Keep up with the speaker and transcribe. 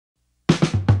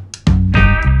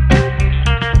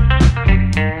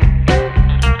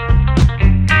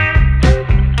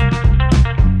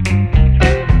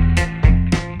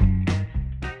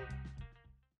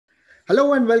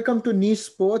Hello and welcome to Niche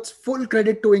Sports. Full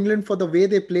credit to England for the way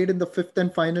they played in the fifth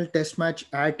and final test match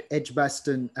at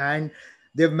Edgbaston. And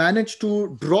they've managed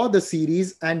to draw the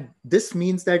series. And this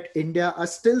means that India are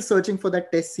still searching for that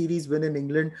test series win in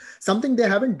England, something they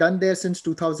haven't done there since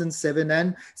 2007.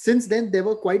 And since then, there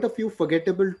were quite a few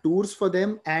forgettable tours for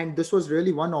them. And this was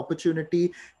really one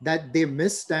opportunity that they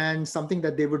missed and something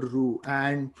that they would rue.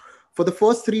 And for the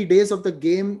first 3 days of the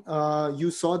game,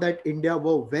 you saw that India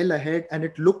were well ahead and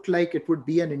it looked like it would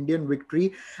be an Indian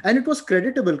victory. And it was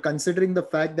creditable considering the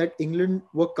fact that England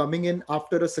were coming in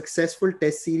after a successful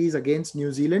test series against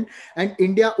New Zealand and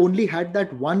India only had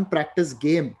that one practice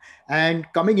game. And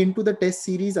coming into the test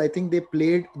series, I think they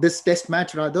played this test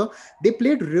match rather. They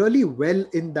played really well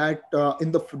in that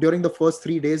during the first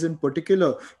 3 days in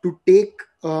particular to take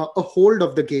a hold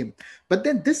of the game. But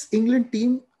then this England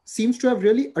team seems to have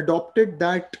really adopted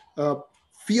that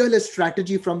fearless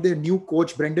strategy from their new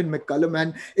coach Brendan McCullum,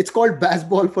 and it's called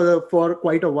Bazball for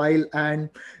quite a while. And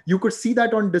you could see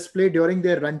that on display during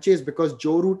their run chase because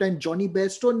Root and Jonny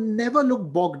Bairstow never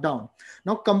looked bogged down.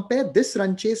 Now compare this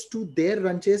run chase to their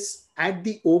run chase at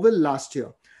the Oval last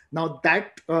year. Now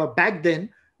that back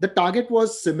then the target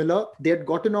was similar. They had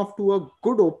gotten off to a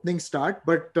good opening start,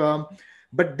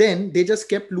 but then they just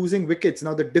kept losing wickets.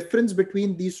 Now, the difference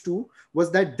between these two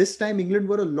was that this time England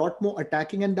were a lot more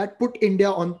attacking and that put India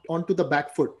onto the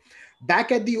back foot.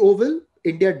 Back at the Oval,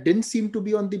 India didn't seem to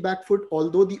be on the back foot,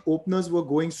 although the openers were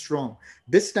going strong.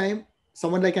 This time,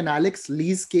 someone like an Alex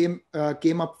Lees came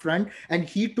up front and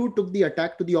he too took the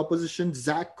attack to the opposition.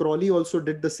 Zach Crawley also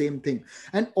did the same thing.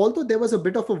 And although there was a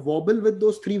bit of a wobble with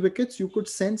those 3 wickets, you could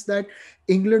sense that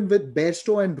England with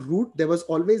Bairstow and Root, there was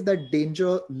always that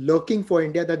danger lurking for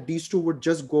India that these two would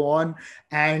just go on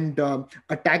and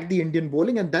attack the Indian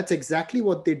bowling. And that's exactly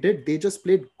what they did. They just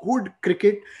played good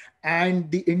cricket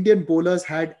and the Indian bowlers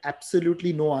had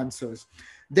absolutely no answers.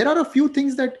 There are a few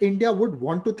things that India would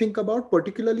want to think about,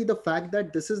 particularly the fact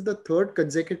that this is the third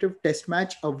consecutive test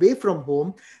match away from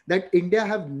home that India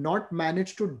have not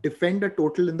managed to defend a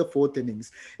total in the fourth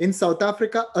innings. In South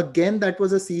Africa, again, that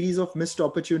was a series of missed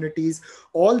opportunities.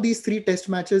 All these 3 test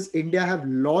matches, India have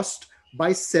lost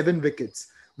by 7 wickets,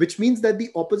 which means that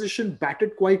the opposition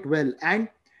batted quite well. And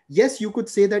yes, you could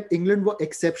say that England were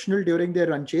exceptional during their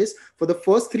run chase. For the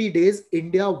first 3 days,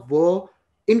 India were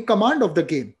in command of the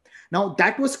game. Now,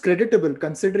 that was creditable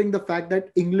considering the fact that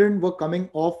England were coming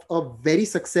off a very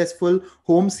successful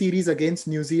home series against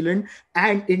New Zealand,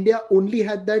 and India only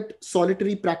had that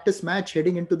solitary practice match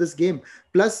heading into this game.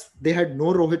 Plus, they had no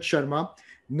Rohit Sharma,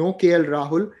 no KL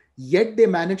Rahul, yet they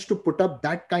managed to put up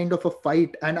that kind of a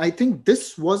fight. And I think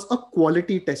this was a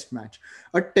quality test match,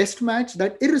 a test match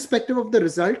that, irrespective of the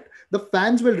result, the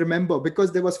fans will remember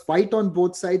because there was fight on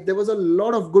both sides. There was a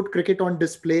lot of good cricket on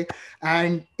display.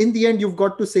 And in the end, you've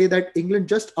got to say that England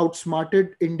just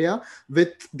outsmarted India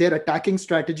with their attacking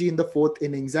strategy in the fourth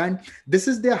innings. And this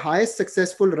is their highest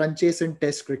successful run chase in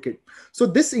Test cricket. So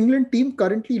this England team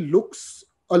currently looks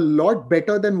a lot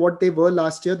better than what they were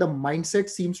last year. The mindset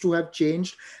seems to have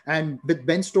changed. And with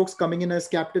Ben Stokes coming in as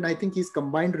captain, I think he's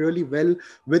combined really well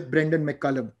with Brendan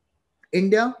McCullum.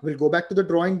 India will go back to the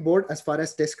drawing board as far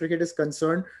as Test cricket is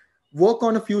concerned, work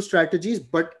on a few strategies,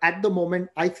 but at the moment,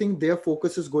 I think their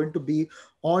focus is going to be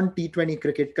on T20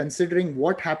 cricket. Considering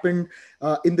what happened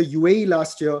in the UAE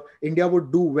last year, India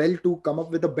would do well to come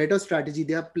up with a better strategy.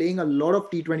 They are playing a lot of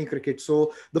T20 cricket.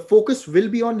 So the focus will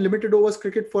be on limited overs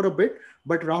cricket for a bit,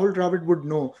 but Rahul Dravid would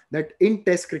know that in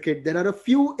Test cricket, there are a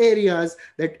few areas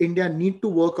that India need to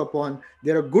work upon.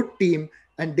 They're a good team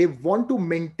and they want to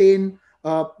maintain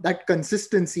that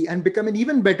consistency and become an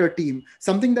even better team,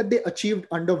 something that they achieved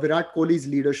under Virat Kohli's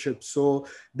leadership. So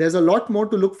there's a lot more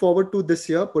to look forward to this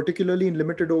year, particularly in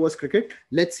limited overs cricket.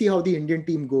 Let's see how the Indian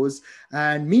team goes.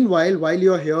 And meanwhile, while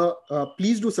you're here,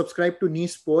 please do subscribe to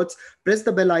Niche Sports, press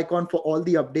the bell icon for all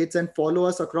the updates and follow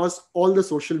us across all the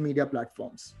social media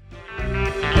platforms.